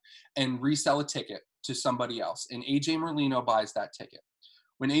do that, and resell a ticket to somebody else. And AJ Merlino buys that ticket.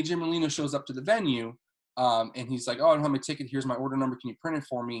 When AJ Merlino shows up to the venue and he's like, oh, I don't have my ticket. Here's my order number. Can you print it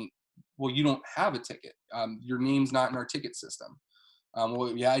for me? Well, you don't have a ticket. Your name's not in our ticket system.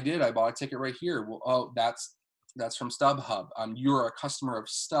 Well, yeah, I did. I bought a ticket right here. Well, oh, that's from StubHub. You're a customer of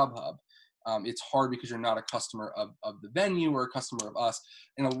StubHub. It's hard because you're not a customer of the venue or a customer of us.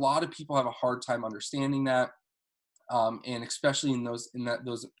 And a lot of people have a hard time understanding that. And especially in those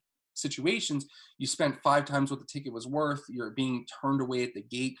situations, you spent 5 times what the ticket was worth. You're being turned away at the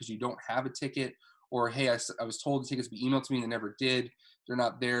gate because you don't have a ticket. Or, hey, I was told the tickets would be emailed to me and they never did. They're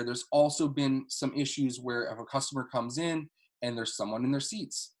not there. There's also been some issues where if a customer comes in and there's someone in their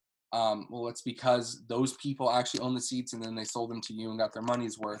seats, well, it's because those people actually own the seats and then they sold them to you and got their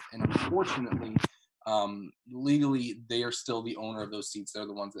money's worth. And unfortunately, legally, they are still the owner of those seats. They're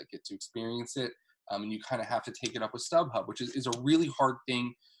the ones that get to experience it. And you kind of have to take it up with StubHub, which is a really hard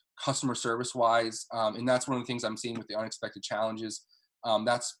thing customer service wise. And that's one of the things I'm seeing with the unexpected challenges.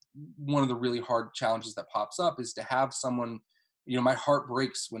 That's one of the really hard challenges that pops up is to have someone, you know, my heart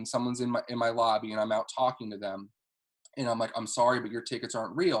breaks when someone's in my lobby and I'm out talking to them. And I'm like, I'm sorry, but your tickets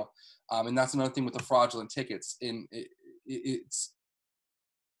aren't real. And that's another thing with the fraudulent tickets. And it's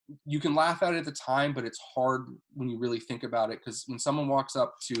you can laugh at it at the time, but it's hard when you really think about it. Because when someone walks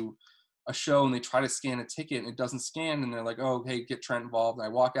up to a show and they try to scan a ticket and it doesn't scan, and they're like, oh, hey, get Trent involved. And I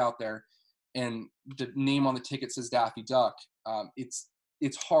walk out there and the name on the ticket says Daffy Duck.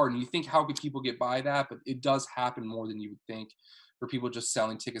 It's hard. And you think, how could people get by that? But it does happen more than you would think for people just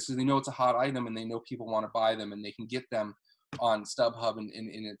selling tickets because they know it's a hot item and they know people want to buy them and they can get them on StubHub and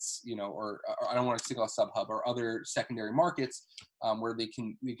it's, you know, or I don't want to single out StubHub or other secondary markets where they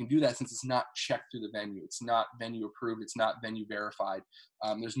can do that since it's not checked through the venue. It's not venue approved. It's not venue verified.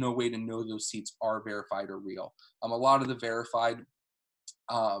 There's no way to know those seats are verified or real. A lot of the verified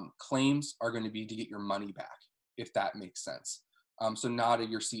claims are going to be to get your money back, if that makes sense. So not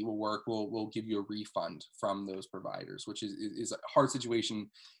your seat will work. We'll give you a refund from those providers, which is a hard situation.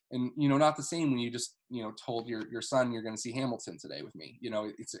 And, not the same when you just, told your son you're going to see Hamilton today with me.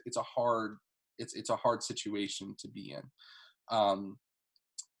 It's a hard situation to be in.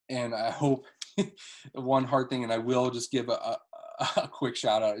 And I hope one hard thing, and I will just give a quick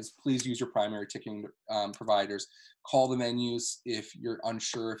shout out, is please use your primary ticketing providers. Call the venues if you're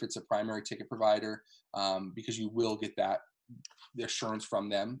unsure if it's a primary ticket provider, because you will get the assurance from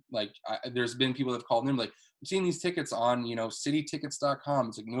them. Like there's been people that have called them like, I'm seeing these tickets on, citytickets.com.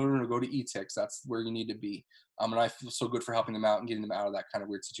 It's like, no, go to eTix. That's where you need to be. And I feel so good for helping them out and getting them out of that kind of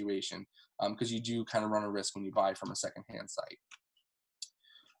weird situation. Because you do kind of run a risk when you buy from a secondhand site.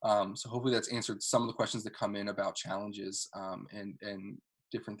 So hopefully that's answered some of the questions that come in about challenges and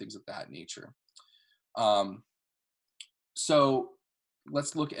different things of that nature. So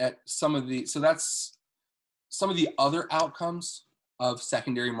let's look at that's some of the other outcomes of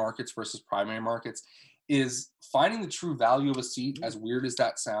secondary markets versus primary markets, is finding the true value of a seat, as weird as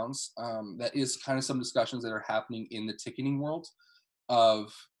that sounds. That is kind of some discussions that are happening in the ticketing world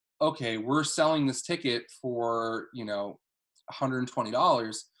of, okay, we're selling this ticket for,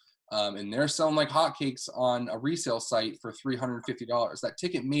 $120, and they're selling like hotcakes on a resale site for $350. That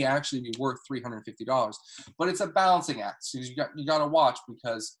ticket may actually be worth $350, but it's a balancing act. So you got to watch,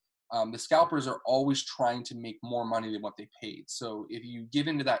 because the scalpers are always trying to make more money than what they paid. So if you give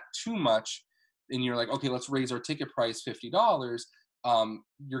into that too much, and you're like, okay, let's raise our ticket price $50,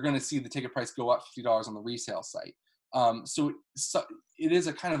 you're going to see the ticket price go up $50 on the resale site. So it is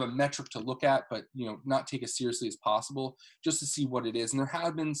a kind of a metric to look at, but not take as seriously as possible, just to see what it is. And there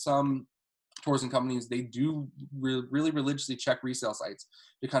have been some tourism companies, they do really religiously check resale sites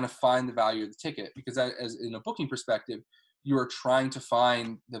to kind of find the value of the ticket, because as in a booking perspective, you are trying to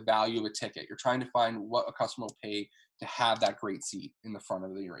find the value of a ticket. You're trying to find what a customer will pay to have that great seat in the front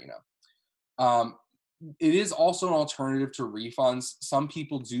of the arena. It is also an alternative to refunds. Some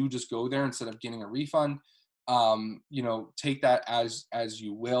people do just go there instead of getting a refund. Take that as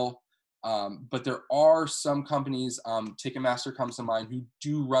you will. But there are some companies, Ticketmaster comes to mind, who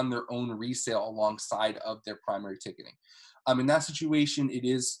do run their own resale alongside of their primary ticketing. In that situation, it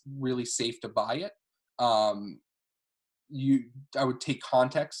is really safe to buy it. I would take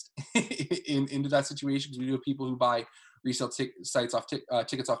context into that situation, because we do have people who buy resale tickets off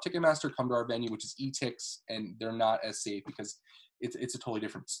Ticketmaster, come to our venue, which is eTix, and they're not as safe because it's a totally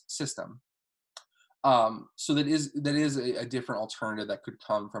different system. So that is a different alternative that could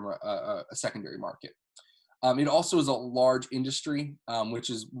come from a secondary market. It also is a large industry, which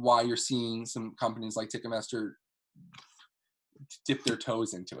is why you're seeing some companies like Ticketmaster dip their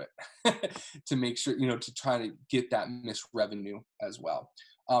toes into it to make sure, to try to get that missed revenue as well.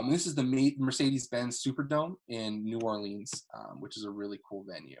 This is the Mercedes-Benz Superdome in New Orleans, which is a really cool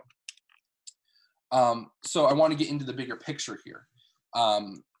venue. So I want to get into the bigger picture here.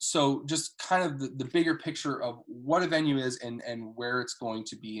 So just kind of the bigger picture of what a venue is and where it's going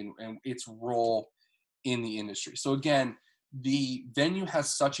to be and its role in the industry. So again, the venue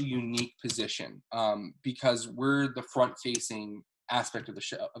has such a unique position because we're the front-facing aspect of the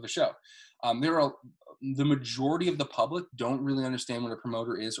show. The majority of the public don't really understand what a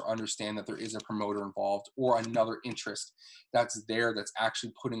promoter is, or understand that there is a promoter involved or another interest that's there that's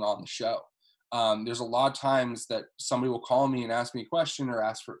actually putting on the show. There's a lot of times that somebody will call me and ask me a question, or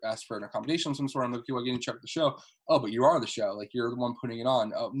ask for an accommodation of some sort. I'm like, well, getting to check the show. Oh, but you are the show. Like, you're the one putting it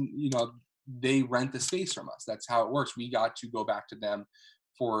on. They rent the space from us. That's how it works. We got to go back to them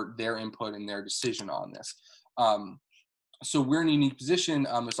for their input and their decision on this. So we're in a unique position.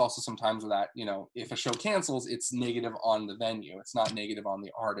 There's also some times where that, if a show cancels, it's negative on the venue. It's not negative on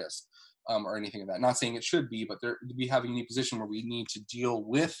the artist or anything of that. Not saying it should be, but we have a unique position where we need to deal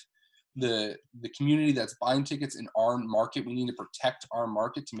with the community that's buying tickets in our market. We need to protect our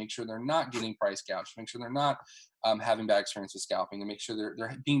market to make sure they're not getting price gouged, to make sure they're not having bad experience with scalping, to make sure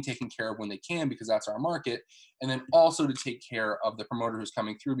they're being taken care of when they can, because that's our market. And then also to take care of the promoter who's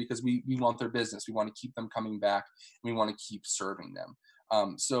coming through, because we want their business. We want to keep them coming back, and we want to keep serving them.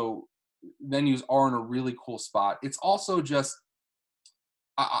 So venues are in a really cool spot. It's also just,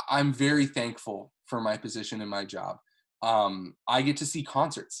 I'm very thankful for my position and my job. I get to see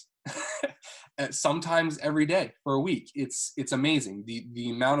concerts sometimes every day for a week. It's amazing. The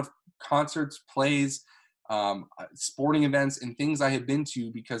amount of concerts, plays, sporting events, and things I have been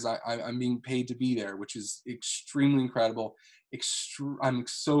to because I'm being paid to be there, which is extremely incredible. I'm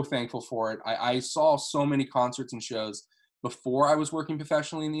so thankful for it. I saw so many concerts and shows before I was working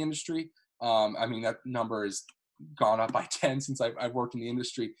professionally in the industry. That number is gone up by 10 since I've worked in the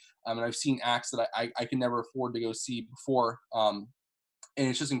industry. And I've seen acts that I can never afford to go see before. And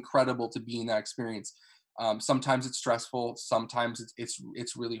it's just incredible to be in that experience. Sometimes it's stressful. Sometimes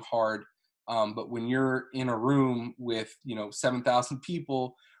it's really hard. But when you're in a room with, 7,000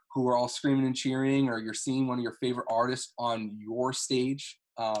 people who are all screaming and cheering, or you're seeing one of your favorite artists on your stage,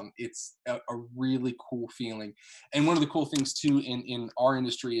 it's a really cool feeling. And one of the cool things too in our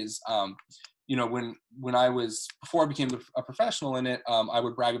industry is, when I was, before I became a professional in it, I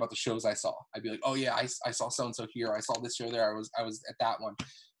would brag about the shows I saw. I'd be like, oh yeah, I saw so-and-so here. I saw this show there. I was at that one.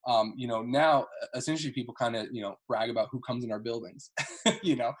 Now essentially people kind of, brag about who comes in our buildings.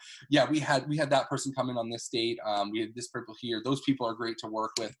 Yeah, we had that person come in on this date. We had this people here. Those people are great to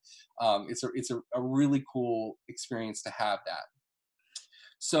work with. It's a really cool experience to have that.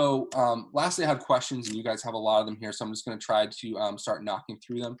 So lastly, I have questions, and you guys have a lot of them here, so I'm just going to try to start knocking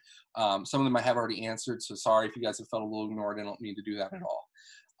through them. Some of them I have already answered, so sorry if you guys have felt a little ignored. I don't mean to do that at all.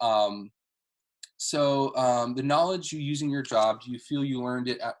 So the knowledge you use in your job, do you feel you learned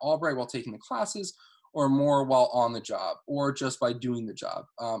it at Albright while taking the classes, or more while on the job, or just by doing the job?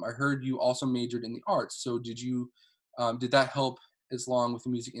 I heard you also majored in the arts, so did that help as long with the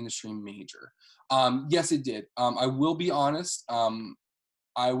music industry major? Yes, it did. I will be honest.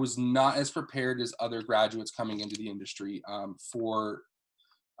 I was not as prepared as other graduates coming into the industry for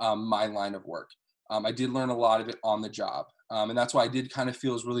my line of work. I did learn a lot of it on the job. And that's why I did kind of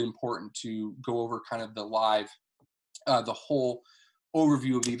feel it was really important to go over kind of the whole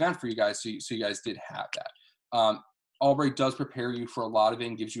overview of the event for you guys, so you guys did have that. Albright does prepare you for a lot of it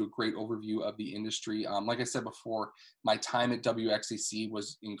and gives you a great overview of the industry. Like I said before, my time at WXAC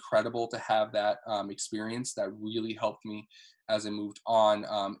was incredible to have that experience. That really helped me as I moved on.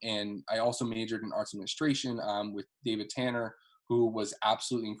 And I also majored in arts administration with David Tanner, who was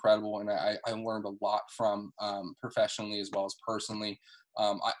absolutely incredible. And I learned a lot from professionally as well as personally.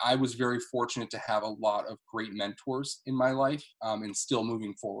 I was very fortunate to have a lot of great mentors in my life, and still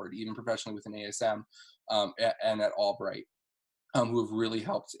moving forward, even professionally within ASM and at Albright, who have really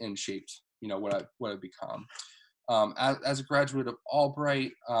helped and shaped, what I've become. As a graduate of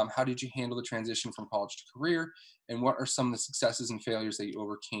Albright, how did you handle the transition from college to career? And what are some of the successes and failures that you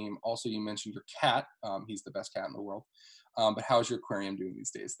overcame? Also, you mentioned your cat. He's the best cat in the world. But how's your aquarium doing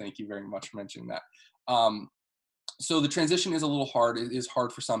these days? Thank you very much for mentioning that. So the transition is a little hard. It is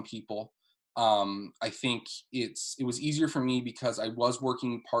hard for some people. I think it was easier for me because I was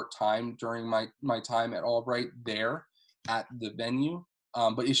working part-time during my time at Albright there at the venue.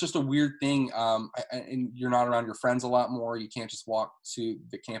 But it's just a weird thing. And you're not around your friends a lot more. You can't just walk to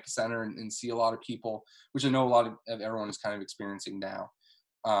the campus center and see a lot of people, which I know a lot of everyone is kind of experiencing now.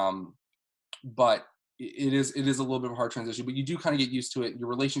 But it is a little bit of a hard transition, but you do kind of get used to it. Your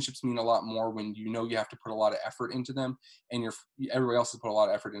relationships mean a lot more when you have to put a lot of effort into them, and everybody else has put a lot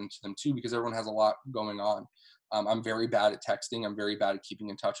of effort into them too, because everyone has a lot going on. I'm very bad at texting. I'm very bad at keeping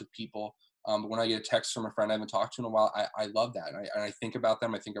in touch with people. But when I get a text from a friend I haven't talked to in a while, I love that. And I think about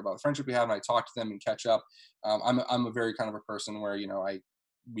them. I think about the friendship we have, and I talk to them and catch up. I'm a very kind of a person where,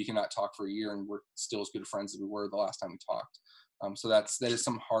 we cannot talk for a year and we're still as good of friends as we were the last time we talked. So that is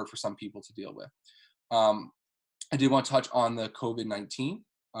some hard for some people to deal with. I did want to touch on the COVID-19.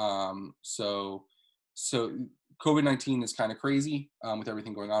 So COVID-19 is kind of crazy with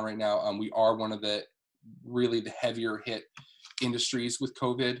everything going on right now. We are one of the heavier hit industries with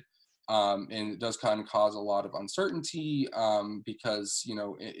COVID. And it does kind of cause a lot of uncertainty because,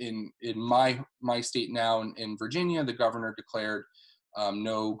 in my state now in Virginia, the governor declared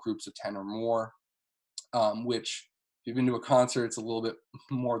no groups of 10 or more, which if you've been to a concert, it's a little bit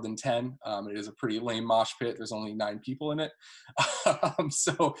more than 10. It is a pretty lame mosh pit. There's only 9 people in it.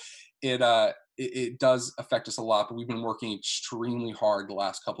 So it does affect us a lot, but we've been working extremely hard the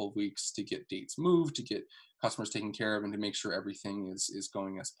last couple of weeks to get dates moved, to get customers taken care of, and to make sure everything is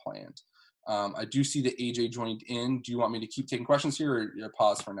going as planned. I do see that AJ joined in. Do you want me to keep taking questions here, or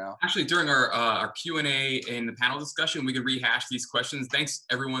pause for now? Actually, during our Q&A and the panel discussion, we can rehash these questions. Thanks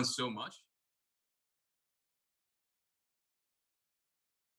everyone so much.